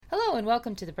Hello and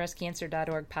welcome to the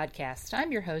BreastCancer.org podcast.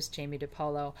 I'm your host, Jamie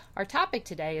DiPolo. Our topic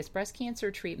today is breast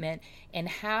cancer treatment and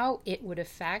how it would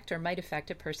affect or might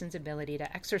affect a person's ability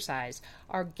to exercise.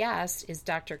 Our guest is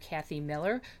Dr. Kathy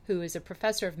Miller, who is a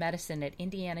professor of medicine at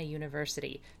Indiana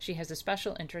University. She has a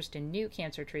special interest in new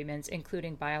cancer treatments,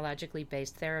 including biologically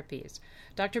based therapies.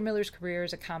 Dr. Miller's career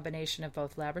is a combination of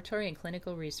both laboratory and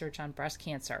clinical research on breast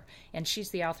cancer, and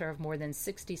she's the author of more than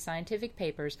 60 scientific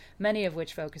papers, many of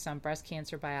which focus on breast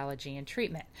cancer biology and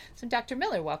treatment. So, Dr.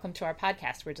 Miller, welcome to our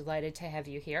podcast. We're delighted to have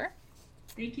you here.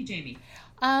 Thank you, Jamie.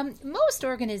 Most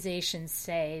organizations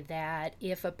say that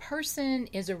if a person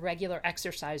is a regular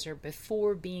exerciser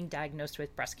before being diagnosed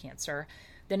with breast cancer,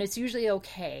 then it's usually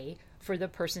okay for the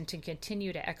person to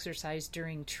continue to exercise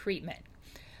during treatment.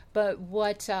 But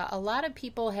what a lot of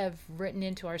people have written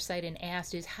into our site and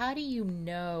asked is, how do you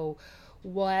know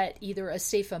what either a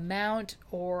safe amount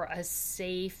or a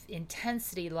safe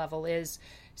intensity level is,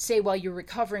 say, while you're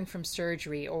recovering from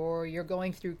surgery or you're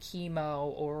going through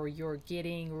chemo or you're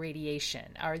getting radiation?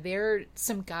 Are there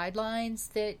some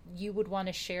guidelines that you would want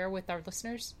to share with our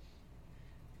listeners?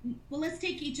 Well, let's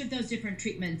take each of those different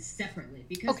treatments separately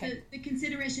because the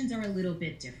considerations are a little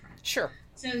bit different. Sure.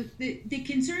 So the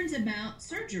concerns about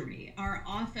surgery are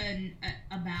often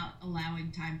about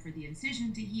allowing time for the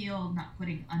incision to heal, not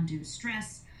putting undue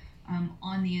stress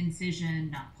on the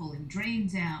incision, not pulling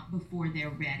drains out before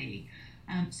they're ready.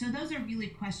 So those are really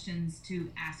questions to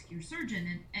ask your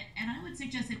surgeon. And I would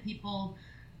suggest that people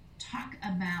talk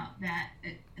about that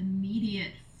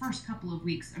immediate first couple of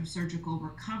weeks of surgical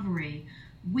recovery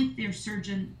with their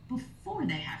surgeon before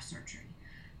they have surgery.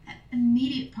 That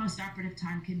immediate postoperative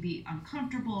time can be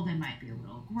uncomfortable. They might be a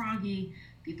little groggy.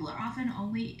 People are often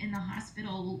only in the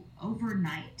hospital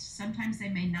overnight. Sometimes they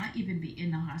may not even be in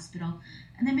the hospital,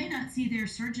 and they may not see their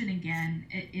surgeon again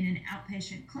in an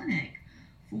outpatient clinic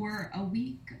for a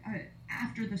week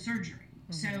after the surgery.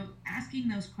 Mm-hmm. So asking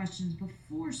those questions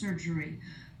before surgery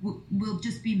will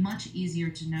just be much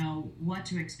easier to know what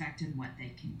to expect and what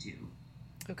they can do.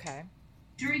 Okay.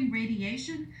 During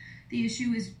radiation, the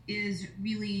issue is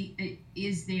really,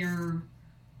 is there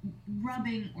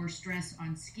rubbing or stress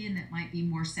on skin that might be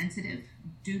more sensitive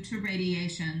due to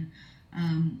radiation?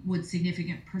 Would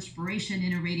significant perspiration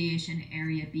in a radiation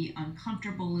area be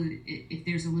uncomfortable if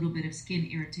there's a little bit of skin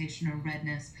irritation or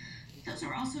redness? Those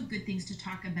are also good things to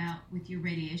talk about with your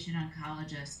radiation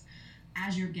oncologist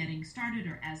as you're getting started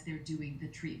or as they're doing the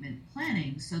treatment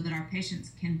planning, so that our patients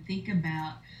can think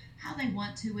about how they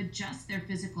want to adjust their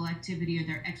physical activity or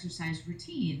their exercise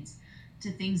routines to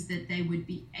things that they would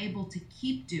be able to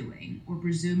keep doing or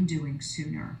resume doing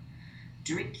sooner.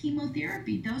 During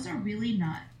chemotherapy, those are really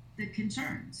not the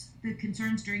concerns. The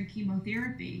concerns during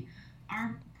chemotherapy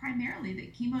are primarily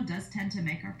that chemo does tend to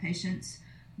make our patients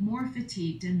more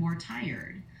fatigued and more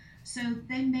tired. So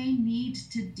they may need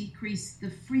to decrease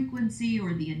the frequency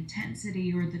or the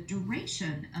intensity or the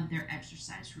duration of their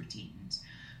exercise routines.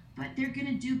 But they're going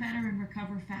to do better and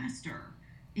recover faster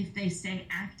if they stay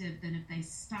active than if they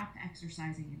stop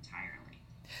exercising entirely.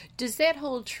 Does that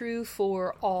hold true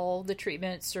for all the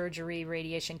treatment, surgery,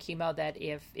 radiation, chemo, that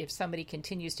if somebody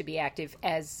continues to be active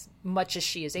as much as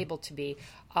she is able to be,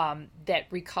 that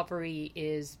recovery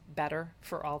is better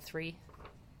for all three?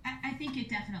 I think it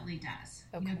definitely does.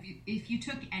 Okay. You know, if you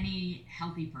took any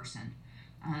healthy person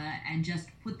and just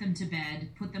put them to bed,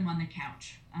 put them on the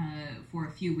couch for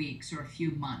a few weeks or a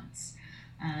few months,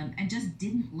 and just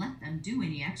didn't let them do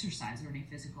any exercise or any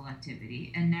physical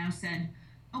activity, and now said,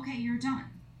 okay, you're done.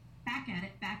 Back at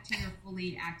it, back to your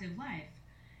fully active life.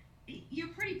 You're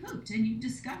pretty pooped, and you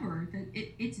discover that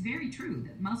it's very true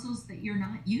that muscles that you're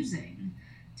not using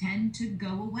tend to go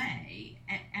away.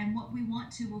 And what we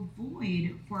want to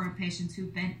avoid for our patients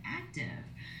who've been active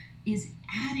is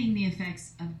adding the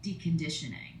effects of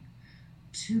deconditioning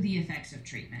to the effects of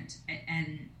treatment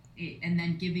and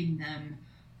then giving them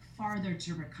farther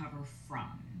to recover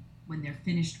from when they're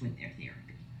finished with their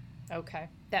therapy. Okay,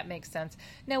 that makes sense.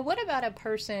 Now, what about a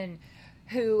person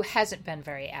who hasn't been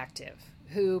very active,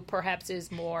 who perhaps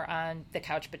is more on the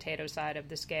couch potato side of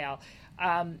the scale,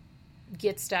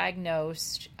 gets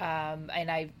diagnosed, and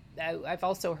I've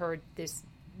also heard this,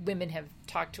 women have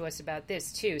talked to us about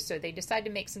this too, so they decide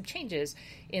to make some changes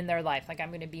in their life, like I'm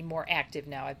going to be more active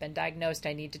now, I've been diagnosed,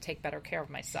 I need to take better care of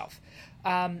myself.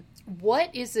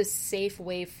 What is a safe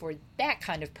way for that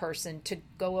kind of person to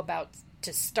go about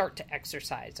to start to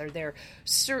exercise? Are there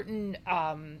certain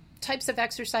types of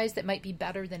exercise that might be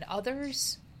better than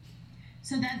others?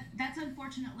 So that's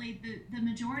unfortunately the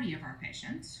majority of our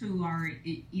patients who are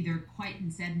either quite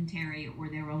sedentary or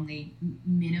they're only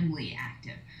minimally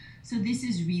active. So this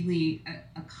is really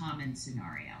a common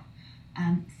scenario.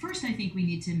 First, think we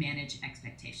need to manage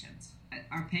expectations.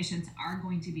 Our patients are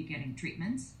going to be getting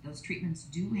treatments. Those treatments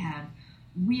do have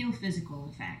real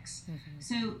physical effects.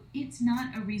 So it's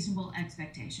not a reasonable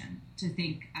expectation to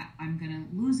think I'm going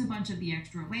to lose a bunch of the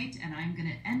extra weight and I'm going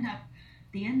to end up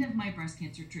the end of my breast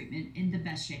cancer treatment in the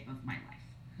best shape of my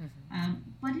life.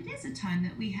 But it is a time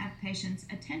that we have patients'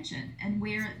 attention and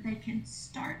where they can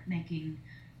start making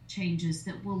changes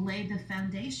that will lay the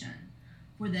foundation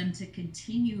for them to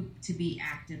continue to be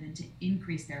active and to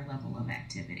increase their level of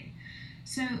activity.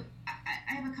 So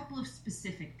I have a couple of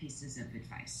specific pieces of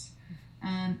advice.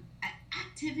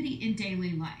 Activity in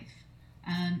daily life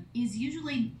is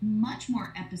usually much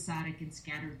more episodic and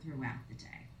scattered throughout the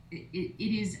day.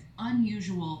 It is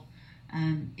unusual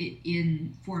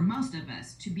for most of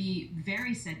us to be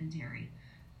very sedentary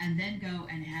and then go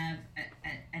and have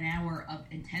an hour of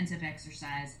intensive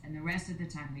exercise and the rest of the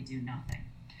time we do nothing.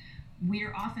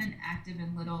 We're often active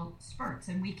in little spurts,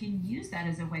 and we can use that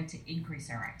as a way to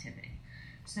increase our activity.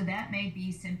 So that may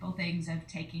be simple things of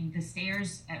taking the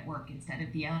stairs at work instead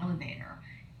of the elevator,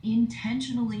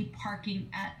 intentionally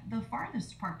parking at the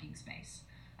farthest parking space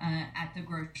at the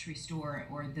grocery store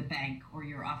or the bank or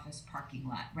your office parking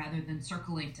lot, rather than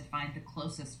circling to find the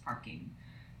closest parking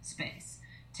space.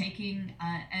 Taking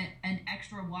an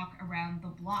extra walk around the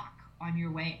block on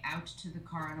your way out to the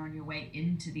car and on your way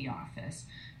into the office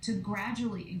to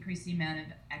gradually increase the amount of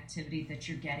activity that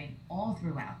you're getting all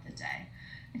throughout the day.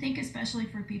 I think especially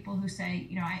for people who say,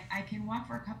 I can walk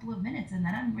for a couple of minutes and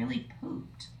then I'm really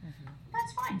pooped.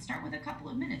 That's fine. Start with a couple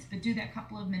of minutes, but do that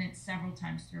couple of minutes several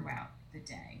times throughout the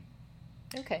day.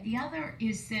 Okay. The other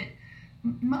is that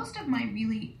most of my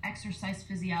really exercise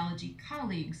physiology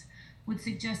colleagues would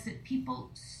suggest that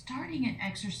people starting an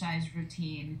exercise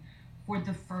routine for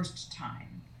the first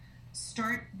time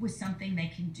start with something they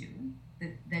can do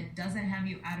that doesn't have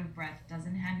you out of breath,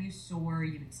 doesn't have you sore,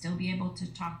 you would still be able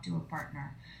to talk to a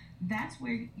partner. That's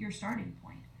where your starting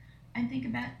point. And think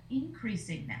about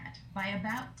increasing that by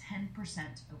about 10%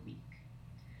 a week.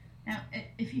 Now,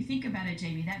 if you think about it,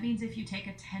 Jamie, that means if you take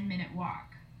a 10-minute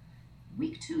walk,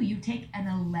 week 2, you take an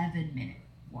 11-minute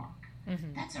walk.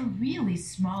 That's a really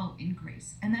small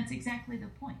increase, and that's exactly the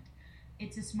point.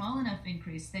 It's a small enough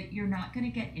increase that you're not going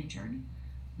to get injured.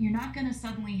 You're not going to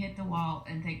suddenly hit the wall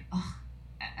and think, oh,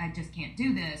 I just can't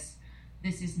do this.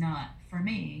 This is not for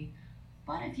me.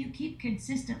 But if you keep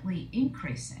consistently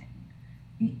increasing,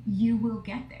 you will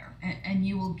get there, and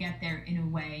you will get there in a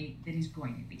way that is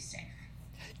going to be safe.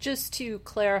 Just to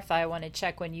clarify, I want to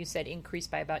check when you said increase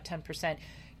by about 10%,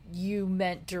 you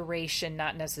meant duration,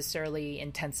 not necessarily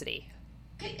intensity.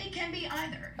 It can be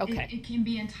either. Okay. It can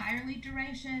be entirely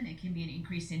duration. It can be an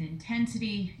increase in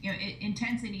intensity.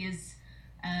 Intensity is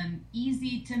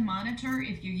easy to monitor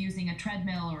if you're using a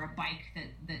treadmill or a bike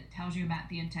that tells you about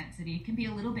the intensity. It can be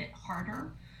a little bit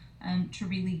harder to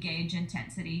really gauge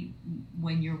intensity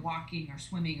when you're walking or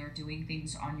swimming or doing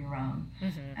things on your own.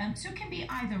 So it can be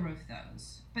either of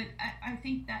those. But I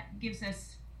think that gives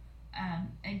us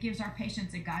and gives our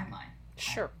patients a guideline.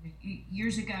 Sure.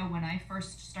 Years ago, when I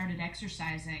first started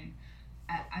exercising,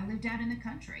 I lived out in the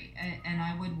country, and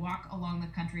I would walk along the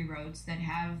country roads that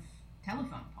have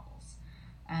telephone poles.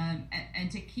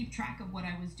 And to keep track of what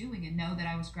I was doing and know that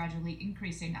I was gradually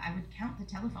increasing, I would count the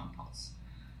telephone poles.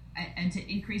 And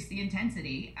to increase the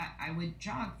intensity, I would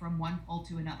jog from one pole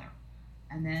to another,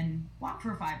 and then walk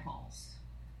for 5 poles.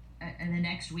 And the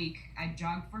next week, I'd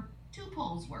jog for 2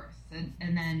 poles worth, and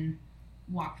then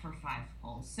walk for 5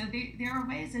 poles. So there are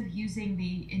ways of using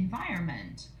the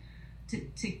environment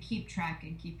to keep track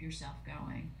and keep yourself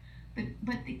going.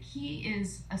 But the key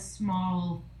is a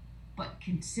small but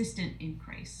consistent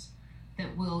increase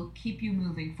that will keep you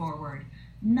moving forward.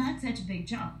 Not such big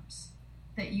jumps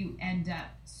that you end up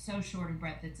so short of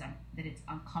breath that it's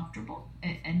uncomfortable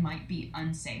and might be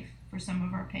unsafe for some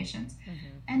of our patients.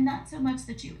 And not so much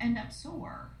that you end up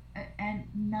sore and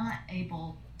not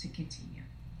able to continue.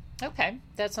 Okay,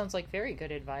 that sounds like very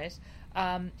good advice.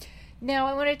 Now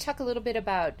I want to talk a little bit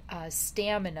about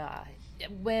stamina.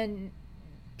 When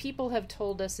people have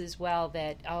told us as well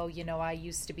that, I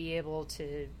used to be able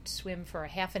to swim for a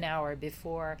half an hour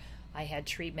before I had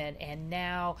treatment, and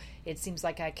now it seems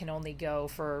like I can only go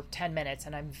for 10 minutes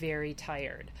and I'm very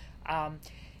tired.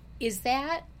 Is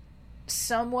that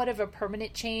somewhat of a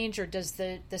permanent change, or does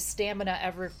the stamina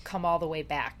ever come all the way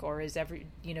back, or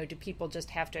do people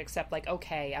just have to accept, like,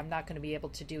 okay, I'm not going to be able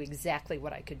to do exactly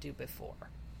what I could do before?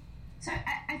 So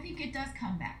I think it does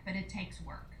come back, but it takes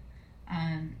work.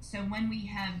 So when we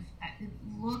have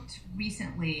looked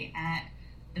recently at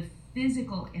the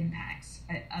physical impacts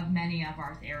of many of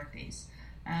our therapies,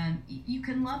 you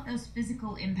can lump those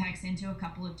physical impacts into a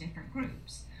couple of different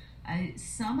groups.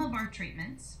 Some of our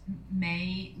treatments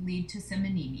may lead to some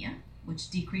anemia, which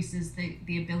decreases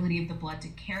the ability of the blood to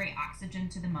carry oxygen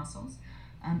to the muscles.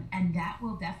 And that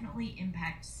will definitely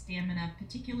impact stamina,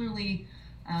 particularly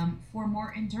for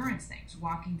more endurance things,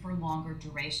 walking for longer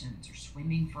durations or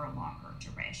swimming for a longer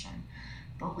duration.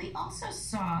 But we also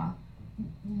saw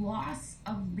loss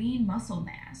of lean muscle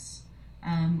mass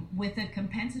with a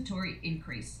compensatory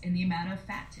increase in the amount of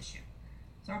fat tissue.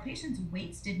 So our patients'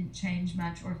 weights didn't change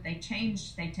much, or if they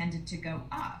changed, they tended to go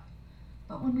up.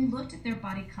 But when we looked at their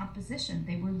body composition,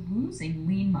 they were losing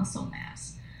lean muscle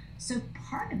mass. So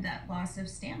part of that loss of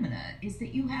stamina is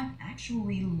that you have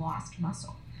actually lost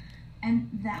muscle. And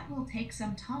that will take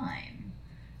some time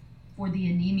for the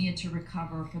anemia to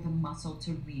recover, for the muscle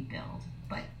to rebuild.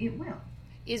 But it will.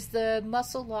 Is the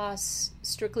muscle loss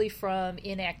strictly from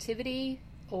inactivity,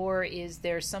 or is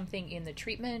there something in the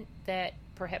treatment that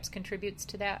perhaps contributes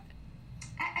to that?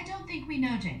 I don't think we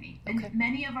know, Jamie. Okay. And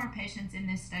many of our patients in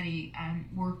this study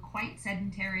were quite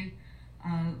sedentary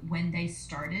when they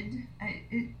started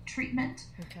treatment.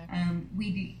 Okay.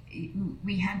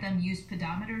 We had them use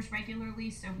pedometers regularly,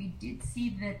 so we did see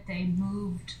that they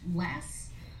moved less.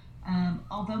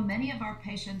 Although many of our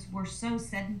patients were so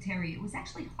sedentary, it was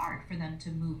actually hard for them to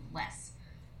move less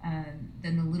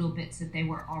than the little bits that they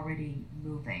were already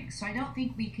moving. So I don't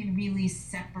think we can really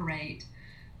separate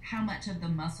how much of the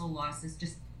muscle loss is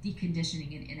just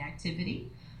deconditioning and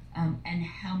inactivity, and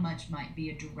how much might be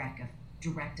a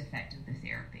direct effect of the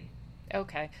therapy.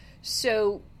 Okay.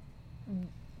 So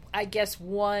I guess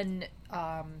one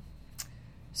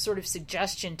sort of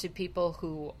suggestion to people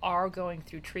who are going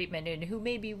through treatment and who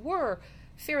maybe were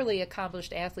fairly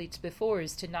accomplished athletes before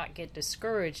is to not get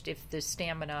discouraged if the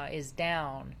stamina is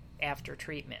down after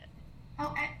treatment.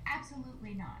 Oh,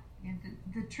 absolutely not.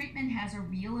 The treatment has a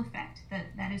real effect.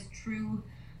 That is true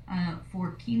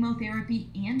for chemotherapy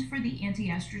and for the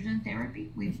anti-estrogen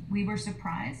therapy. We were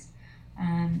surprised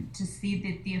to see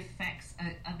that the effects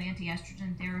of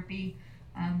anti-estrogen therapy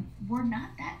were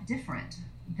not that different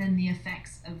than the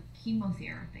effects of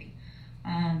chemotherapy.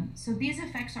 So these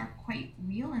effects are quite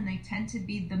real, and they tend to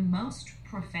be the most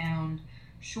profound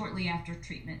shortly after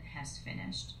treatment has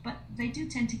finished. But they do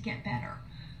tend to get better,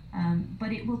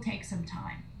 but it will take some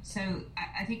time. So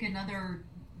I think another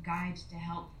guide to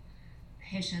help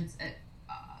patients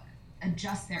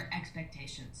adjust their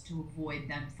expectations to avoid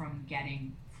them from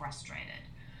getting frustrated.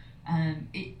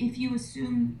 If you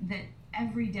assume that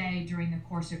every day during the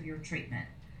course of your treatment,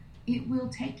 it will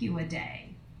take you a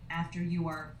day after you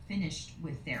are finished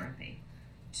with therapy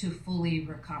to fully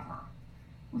recover.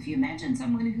 Well, if you imagine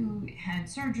someone who had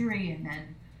surgery and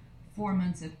then 4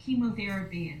 months of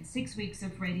chemotherapy and 6 weeks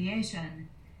of radiation,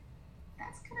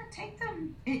 that's going to take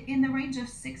them in the range of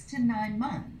 6 to 9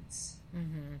 months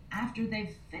after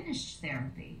they've finished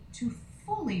therapy to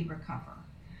fully recover.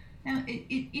 Now,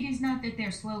 it is not that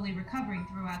they're slowly recovering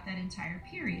throughout that entire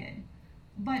period,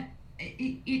 but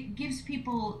it gives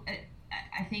people,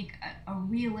 I think, a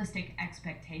realistic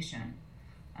expectation,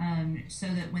 so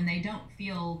that when they don't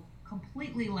feel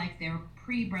completely like their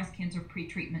pre-breast cancer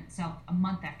pre-treatment self a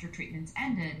month after treatment's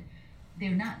ended,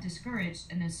 they're not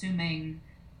discouraged and assuming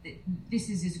that this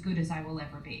is as good as I will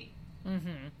ever be.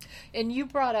 Mm-hmm. And you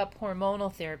brought up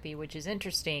hormonal therapy, which is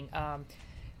interesting,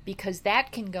 because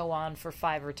that can go on for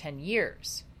 5 or 10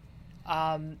 years.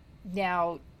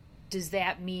 Now, does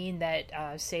that mean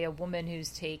that, say, a woman who's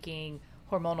taking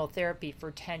hormonal therapy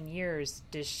for 10 years,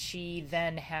 does she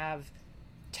then have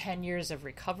 10 years of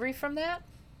recovery from that?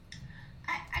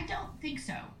 I don't think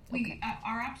so. Okay.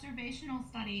 Our observational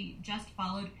study just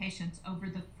followed patients over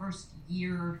the first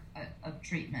year of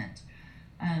treatment.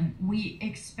 We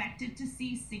expected to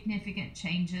see significant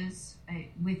changes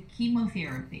with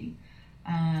chemotherapy.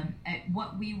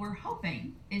 What we were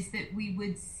hoping is that we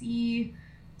would see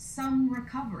some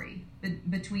recovery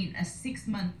between a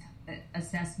 6-month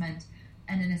assessment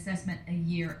and an assessment a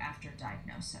year after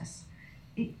diagnosis.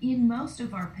 In most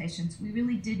of our patients, we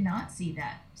really did not see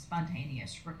that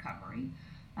spontaneous recovery,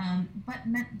 but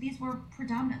these were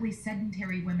predominantly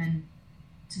sedentary women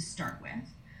to start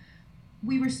with.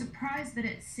 We were surprised that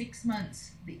at 6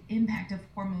 months, the impact of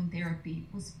hormone therapy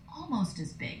was almost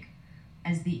as big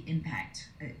as the impact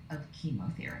of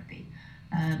chemotherapy.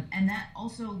 And that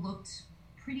also looked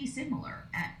pretty similar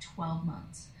at 12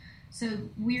 months. So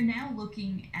we're now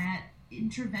looking at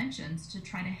interventions to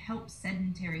try to help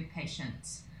sedentary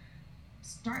patients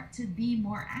start to be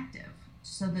more active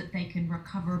so that they can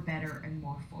recover better and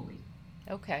more fully.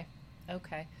 Okay.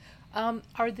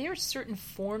 Are there certain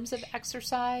forms of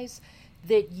exercise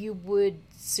that you would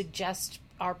suggest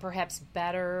are perhaps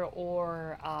better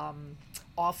or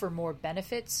offer more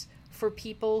benefits for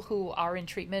people who are in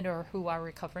treatment or who are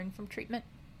recovering from treatment?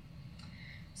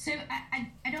 So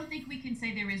I don't think we can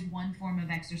say there is one form of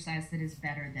exercise that is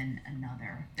better than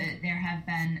another. There have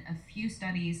been a few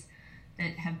studies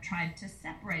that have tried to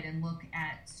separate and look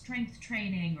at strength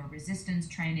training or resistance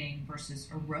training versus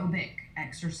aerobic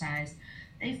exercise.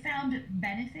 They found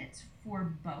benefits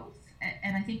for both,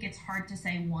 and I think it's hard to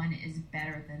say one is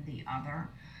better than the other.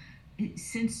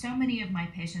 Since so many of my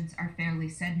patients are fairly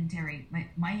sedentary,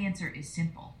 my answer is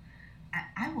simple.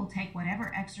 I will take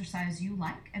whatever exercise you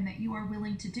like and that you are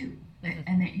willing to do,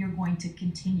 and that you're going to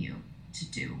continue to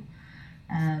do.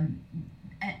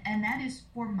 And that is,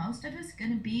 for most of us,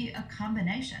 going to be a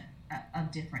combination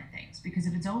of different things, because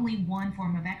if it's only one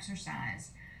form of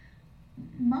exercise,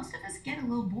 most of us get a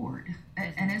little bored.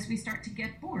 And as we start to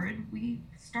get bored, we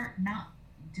start not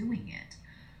doing it.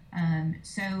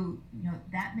 So,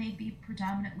 that may be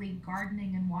predominantly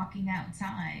gardening and walking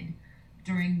outside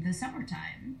during the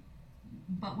summertime.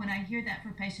 But when I hear that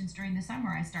for patients during the summer,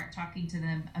 I start talking to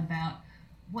them about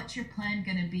what's your plan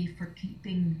going to be for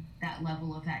keeping that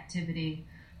level of activity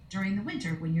during the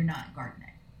winter when you're not gardening.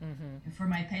 Mm-hmm. For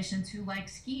my patients who like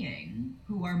skiing,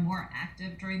 who are more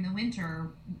active during the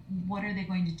winter, what are they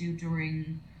going to do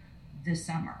during the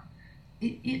summer?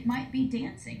 It might be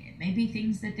dancing. It may be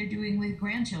things that they're doing with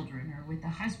grandchildren or with the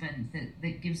husband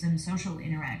that gives them social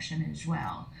interaction as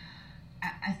well.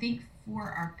 I think for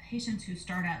our patients who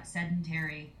start out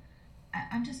sedentary,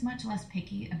 I'm just much less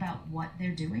picky about what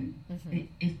they're doing. Mm-hmm.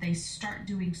 If they start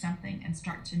doing something and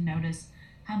start to notice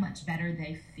how much better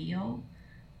they feel,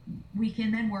 we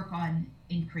can then work on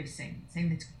increasing,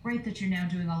 saying it's great that you're now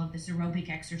doing all of this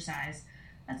aerobic exercise.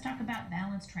 Let's talk about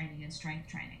balance training and strength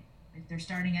training. If they're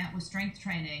starting out with strength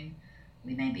training,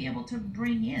 we may be able to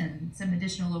bring in some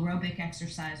additional aerobic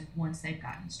exercise once they've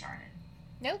gotten started.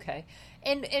 Okay.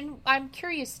 And I'm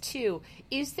curious too,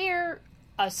 is there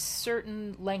a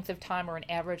certain length of time or an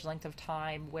average length of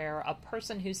time where a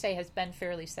person who, say, has been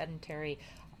fairly sedentary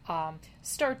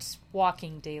starts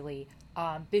walking daily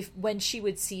when she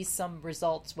would see some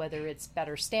results, whether it's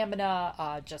better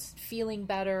stamina, just feeling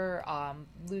better,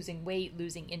 losing weight,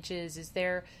 losing inches? Is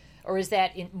there, or is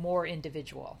that more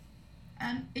individual?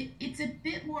 It's a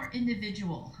bit more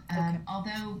individual, okay.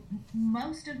 Although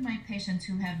most of my patients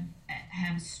who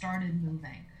have started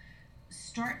moving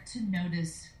start to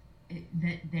notice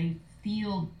that they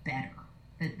feel better,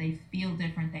 that they feel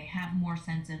different, they have more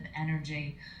sense of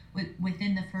energy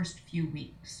within the first few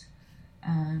weeks.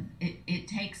 It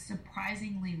takes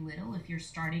surprisingly little if you're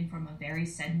starting from a very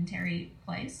sedentary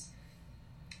place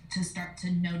to start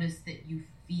to notice that you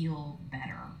feel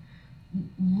better.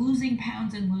 Losing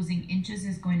pounds and losing inches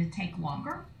is going to take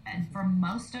longer, and for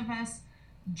most of us,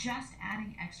 just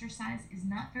adding exercise is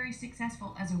not very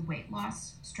successful as a weight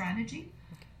loss strategy.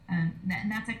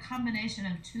 And that's a combination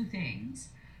of two things.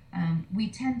 We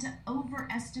tend to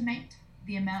overestimate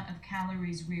the amount of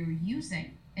calories we're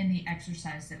using in the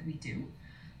exercise that we do,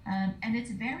 and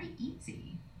it's very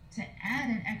easy to add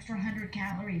an extra 100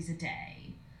 calories a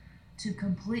day to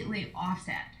completely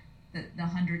offset the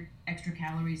 100 extra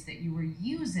calories that you were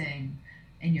using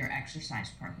in your exercise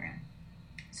program.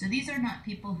 So these are not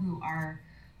people who are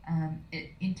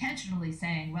intentionally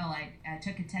saying, well, I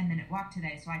took a 10-minute walk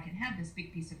today so I can have this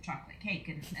big piece of chocolate cake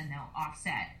and they'll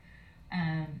offset.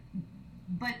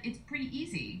 But it's pretty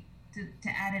easy to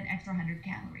add an extra 100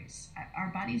 calories. Our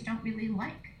bodies don't really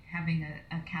like having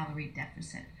a calorie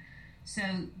deficit. So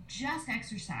just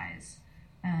exercise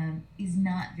is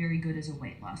not very good as a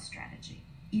weight loss strategy.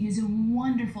 It is a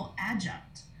wonderful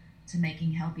adjunct to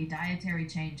making healthy dietary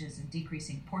changes and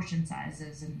decreasing portion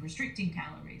sizes and restricting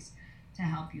calories to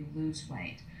help you lose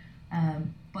weight.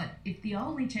 But if the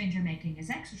only change you're making is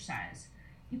exercise,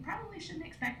 you probably shouldn't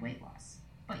expect weight loss.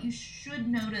 But you should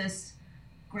notice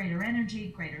greater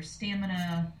energy, greater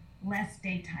stamina, less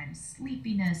daytime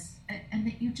sleepiness, and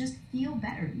that you just feel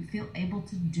better. You feel able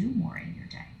to do more in your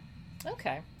day.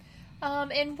 Okay.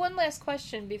 And one last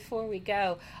question before we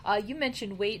go. You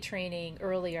mentioned weight training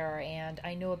earlier, and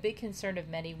I know a big concern of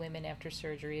many women after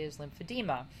surgery is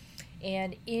lymphedema.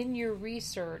 And in your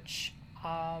research,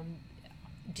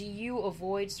 do you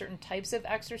avoid certain types of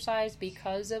exercise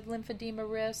because of lymphedema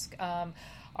risk?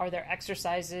 Are there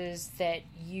exercises that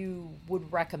you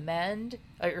would recommend,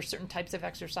 or certain types of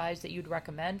exercise that you'd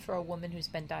recommend for a woman who's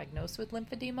been diagnosed with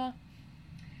lymphedema?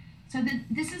 So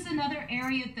this is another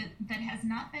area that has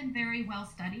not been very well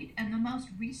studied, and the most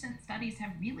recent studies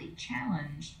have really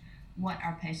challenged what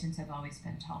our patients have always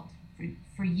been told.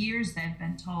 For years, they've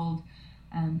been told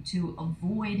to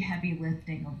avoid heavy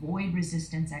lifting, avoid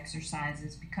resistance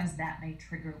exercises, because that may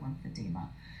trigger lymphedema.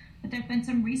 But there have been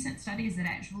some recent studies that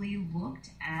actually looked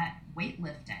at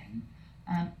weightlifting,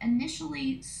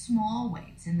 initially small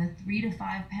weights in the 3 to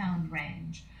 5 pound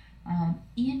range,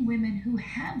 in women who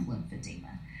have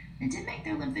lymphedema. It didn't make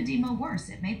their lymphedema worse,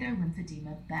 it made their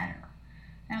lymphedema better.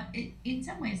 Now, in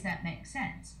some ways that makes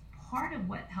sense. Part of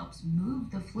what helps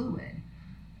move the fluid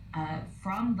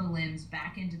from the limbs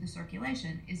back into the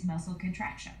circulation is muscle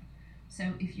contraction.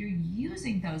 So if you're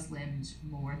using those limbs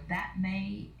more, that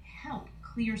may help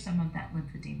clear some of that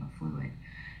lymphedema fluid.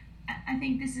 I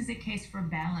think this is a case for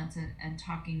balance and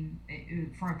talking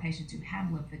for our patients who have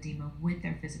lymphedema with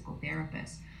their physical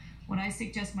therapist. What I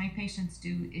suggest my patients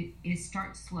do is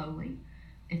start slowly.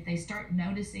 If they start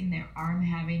noticing their arm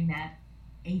having that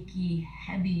achy,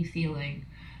 heavy feeling,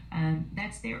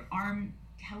 that's their arm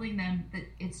telling them that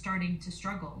it's starting to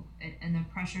struggle and the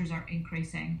pressures are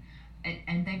increasing,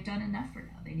 and they've done enough for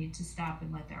now. They need to stop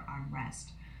and let their arm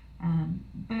rest.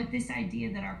 But this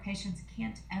idea that our patients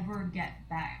can't ever get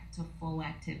back to full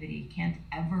activity, can't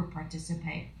ever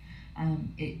participate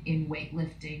in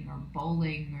weightlifting or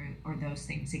bowling or those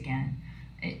things again,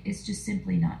 it's just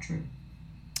simply not true.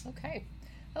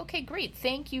 Okay, great.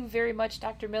 Thank you very much,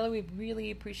 Dr. Miller. We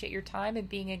really appreciate your time and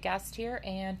being a guest here.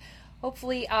 And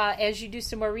hopefully, as you do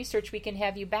some more research, we can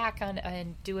have you back on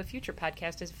and do a future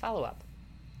podcast as a follow-up.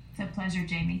 It's a pleasure,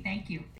 Jamie. Thank you.